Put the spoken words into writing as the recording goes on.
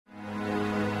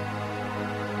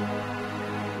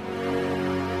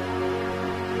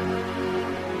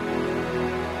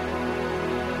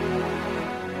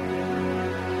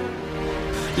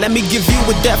Let me give you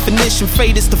a definition.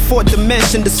 Fate is the fourth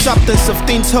dimension, the substance of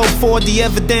things hoped for, the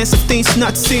evidence of things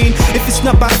not seen. If it's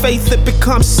not by faith, it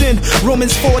becomes sin.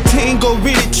 Romans 14, go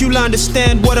read it, you'll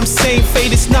understand what I'm saying.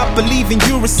 Fate is not believing,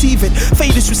 you receive it.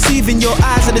 Fate is receiving, your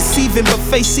eyes are deceiving, but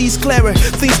faith sees clearer.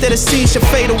 Things that are seen shall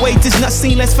fade away, tis not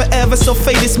seen lasts forever. So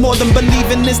fate is more than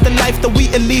believing, it's the life that we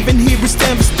are leaving. Hebrews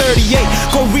 10 verse 38,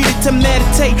 go read it to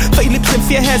meditate. Fate lips and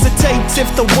fear hesitates.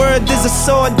 If the word is a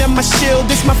sword, then my shield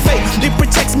is my faith. It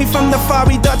protects me from the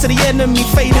fiery darts of the enemy.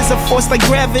 Fate is a force like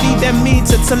gravity, that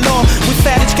means it's a law. With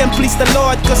adage can please the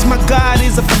Lord, cause my God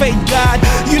is a faith God.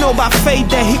 You know by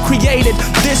faith that he created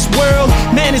this world.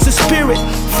 Man is a spirit,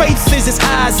 faith is his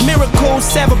eyes. Miracles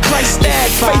have a price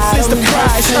tag, faith is the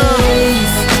prize.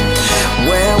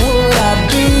 Where would I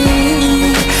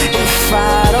be if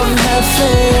I don't have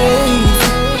faith?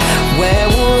 Where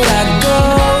would I go?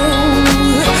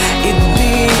 It'd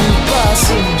be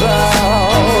impossible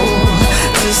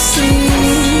to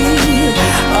see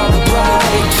a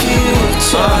bright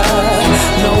future.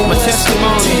 No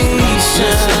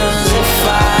expectations if I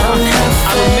don't have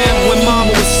faith. I remember when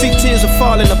mama would see tears are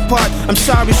falling apart. I'm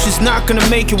sorry she's not gonna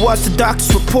make it, was the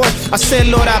doctor's report. I said,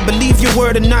 Lord, I believe your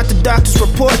word and not the doctor's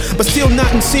report. But still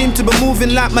nothing seemed to be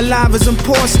moving like my life was on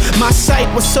pause. My sight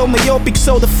was so myopic,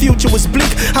 so the future was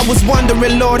bleak. I was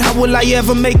wondering, Lord, how will I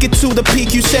ever make it to the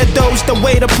peak? You said those that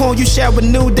wait upon you shall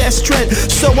renew their strength.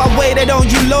 So I waited on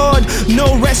you, Lord,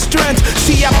 no restaurant.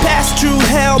 See, I passed through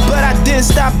hell, but I didn't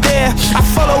stop there. I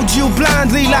followed you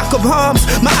blindly like of arms.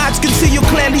 My eyes could see you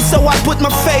clearly, so I put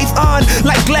my faith on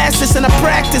like glasses, and I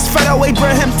practiced Pharaoh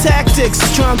Abraham tactics.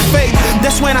 Strong faith,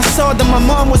 that's when I saw that my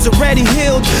mom was already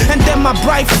healed. And then my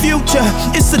bright future,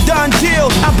 it's a done deal.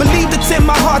 I believed it in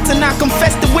my heart and I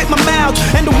confessed it with my mouth.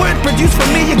 And the word produced for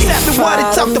me exactly what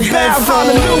it talked about.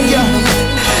 Hallelujah.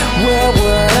 Where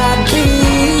would I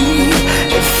be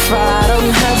if I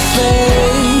don't have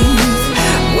faith?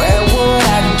 Where would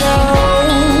I go?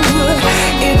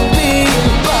 It'd be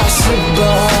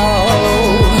impossible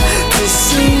to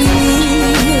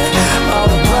see a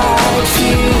bright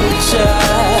future.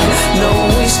 No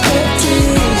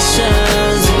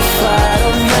expectations if I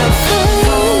don't have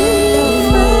faith.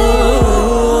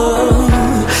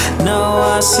 No,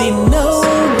 I see no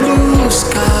blue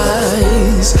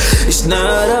skies. It's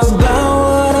not about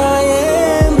what I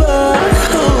am, but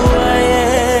who I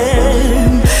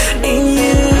am in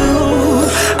you.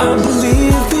 I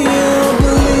believe the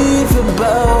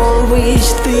unbelievable, reach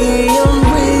the